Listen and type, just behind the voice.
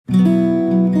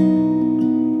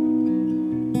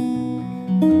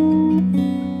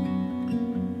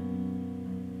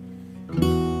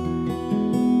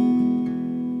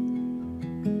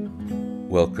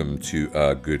to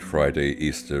our Good Friday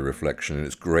Easter reflection, and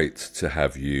it's great to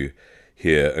have you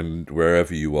here. And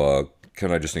wherever you are,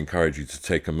 can I just encourage you to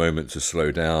take a moment to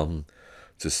slow down,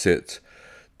 to sit,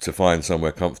 to find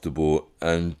somewhere comfortable,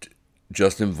 and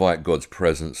just invite God's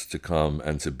presence to come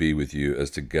and to be with you as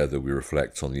together we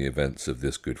reflect on the events of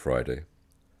this Good Friday.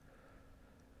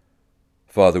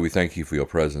 Father, we thank you for your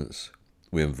presence.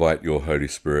 We invite your Holy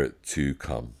Spirit to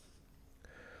come.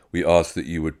 We ask that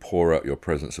you would pour out your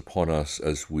presence upon us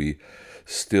as we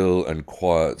still and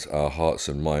quiet our hearts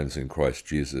and minds in Christ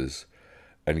Jesus,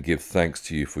 and give thanks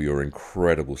to you for your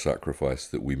incredible sacrifice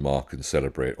that we mark and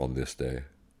celebrate on this day.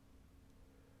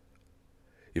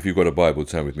 If you've got a Bible,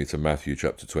 turn with me to Matthew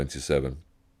chapter 27,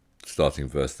 starting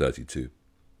verse 32.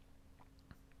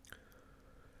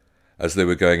 As they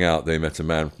were going out, they met a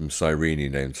man from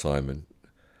Cyrene named Simon,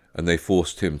 and they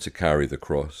forced him to carry the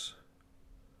cross.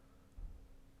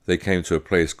 They came to a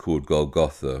place called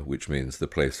Golgotha, which means the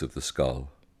place of the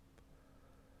skull.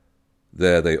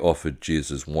 There they offered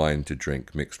Jesus wine to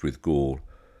drink mixed with gall,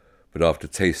 but after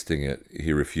tasting it,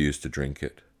 he refused to drink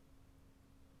it.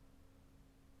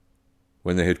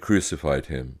 When they had crucified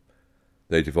him,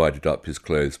 they divided up his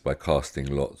clothes by casting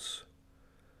lots,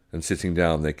 and sitting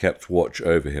down they kept watch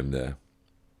over him there.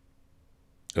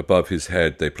 Above his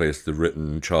head they placed the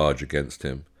written charge against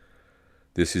him: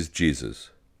 "This is Jesus,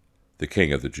 the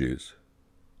King of the Jews."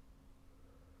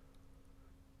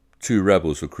 2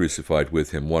 rebels were crucified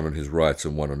with him, one on his right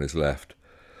and one on his left.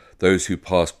 Those who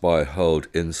passed by hurled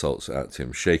insults at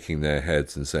him, shaking their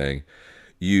heads and saying,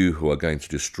 "You who are going to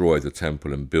destroy the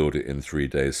temple and build it in 3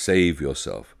 days, save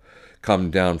yourself.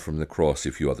 Come down from the cross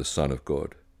if you are the Son of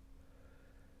God."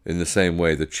 In the same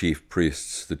way, the chief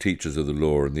priests, the teachers of the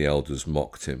law, and the elders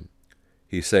mocked him.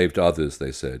 "He saved others,"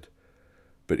 they said,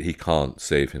 "but he can't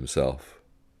save himself."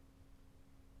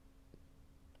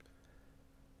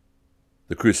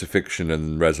 The crucifixion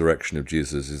and resurrection of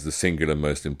Jesus is the singular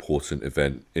most important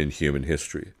event in human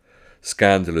history,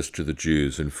 scandalous to the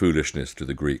Jews and foolishness to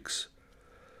the Greeks.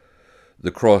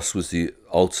 The cross was the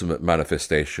ultimate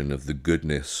manifestation of the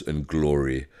goodness and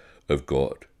glory of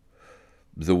God.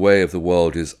 The way of the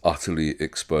world is utterly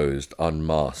exposed,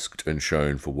 unmasked, and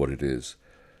shown for what it is.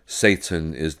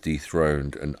 Satan is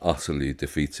dethroned and utterly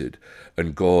defeated,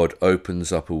 and God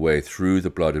opens up a way through the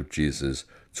blood of Jesus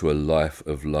to a life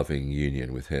of loving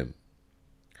union with him.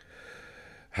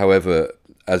 However,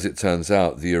 as it turns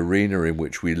out, the arena in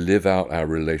which we live out our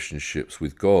relationships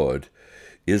with God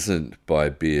isn't by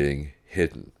being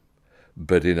hidden,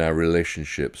 but in our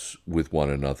relationships with one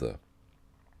another.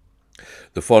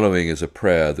 The following is a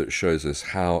prayer that shows us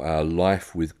how our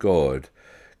life with God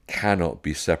cannot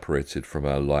be separated from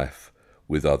our life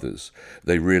with others.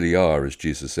 They really are, as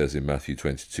Jesus says in Matthew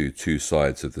 22, 2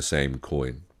 sides of the same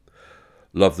coin.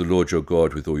 Love the Lord your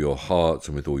God with all your heart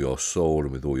and with all your soul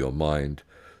and with all your mind.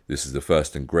 This is the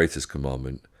first and greatest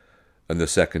commandment, and the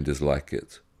second is like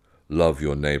it. Love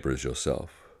your neighbor as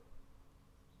yourself.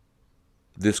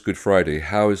 This Good Friday,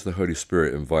 how is the Holy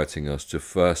Spirit inviting us to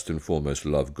first and foremost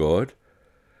love God?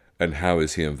 And how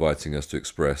is he inviting us to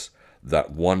express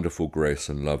that wonderful grace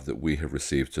and love that we have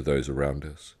received to those around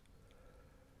us?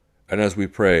 And as we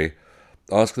pray,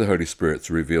 ask the Holy Spirit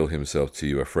to reveal himself to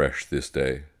you afresh this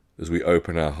day, as we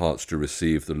open our hearts to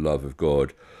receive the love of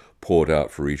God poured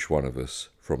out for each one of us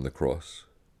from the cross.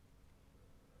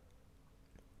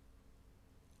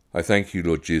 I thank you,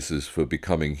 Lord Jesus, for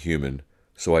becoming human,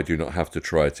 so I do not have to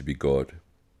try to be God.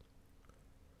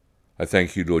 I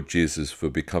thank you, Lord Jesus, for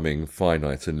becoming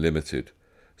finite and limited,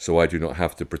 so I do not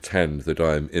have to pretend that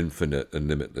I am infinite and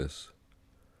limitless.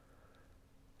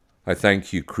 I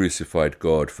thank you, crucified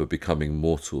God, for becoming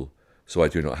mortal, so I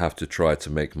do not have to try to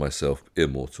make myself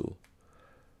immortal.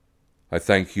 I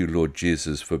thank you, Lord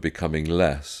Jesus, for becoming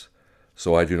less,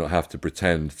 so I do not have to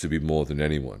pretend to be more than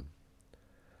anyone.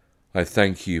 I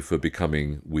thank you for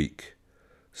becoming weak,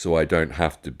 so I don't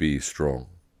have to be strong.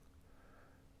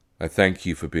 I thank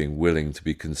you for being willing to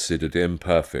be considered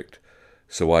imperfect,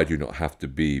 so I do not have to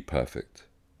be perfect.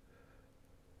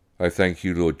 I thank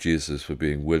you, Lord Jesus, for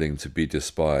being willing to be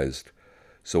despised,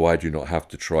 so I do not have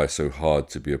to try so hard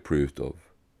to be approved of.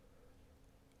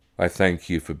 I thank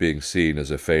you for being seen as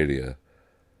a failure,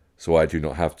 so I do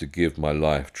not have to give my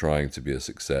life trying to be a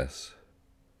success.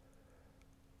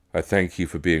 I thank you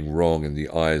for being wrong in the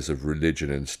eyes of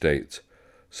religion and state,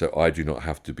 so I do not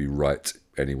have to be right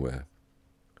anywhere.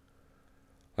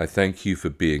 I thank you for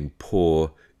being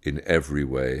poor in every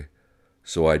way,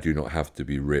 so I do not have to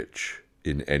be rich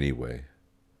in any way.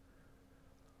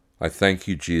 I thank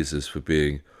you, Jesus, for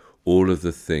being all of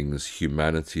the things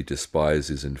humanity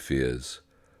despises and fears,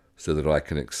 so that I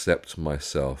can accept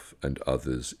myself and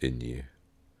others in you.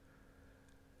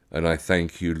 And I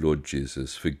thank you, Lord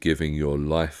Jesus, for giving your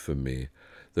life for me,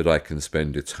 that I can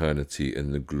spend eternity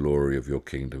in the glory of your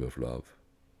kingdom of love.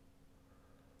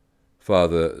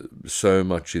 Father, so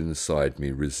much inside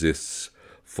me resists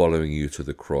following you to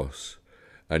the cross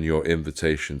and your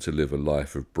invitation to live a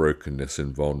life of brokenness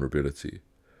and vulnerability.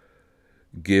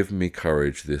 Give me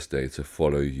courage this day to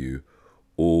follow you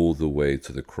all the way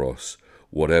to the cross,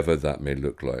 whatever that may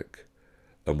look like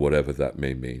and whatever that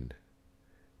may mean.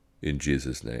 In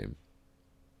Jesus' name,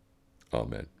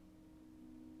 amen.